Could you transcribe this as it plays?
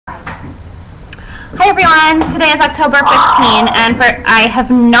Hi everyone, today is October 15 and I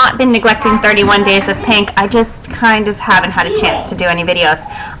have not been neglecting 31 Days of Pink. I just kind of haven't had a chance to do any videos.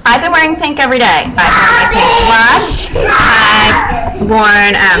 I've been wearing pink every day. I've worn my pink watch, I've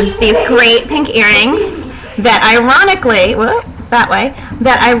worn these great pink earrings that ironically,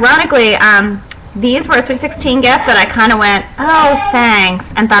 these were a Sweet 16 gift that I kind of went, oh thanks,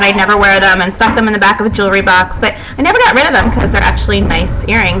 and thought I'd never wear them and stuck them in the back of a jewelry box, but I never got rid of them because they're actually nice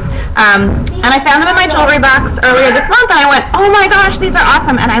earrings. And I found them in my jewelry box earlier this month and I went, oh my gosh, these are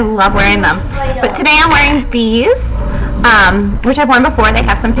awesome, and I love wearing them. But today I'm wearing these, which I've worn before. They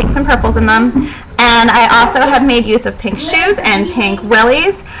have some pinks and purples in them. And I also have made use of pink shoes and pink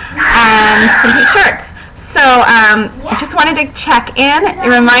wellies and some pink shirts. So I just wanted to check in and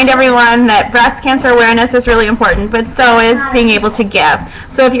remind everyone that breast cancer awareness is really important, but so is being able to give.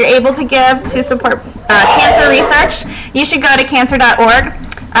 So if you're able to give to support cancer research, you should go to cancer.org,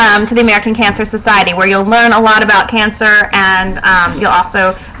 to the American Cancer Society, where you'll learn a lot about cancer, and you'll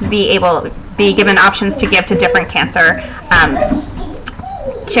also be given options to give to different cancer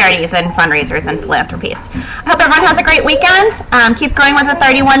charities and fundraisers and philanthropies. I hope everyone has a great weekend. Keep going with the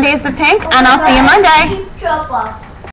 31 Days of Pink, and I'll see you Monday.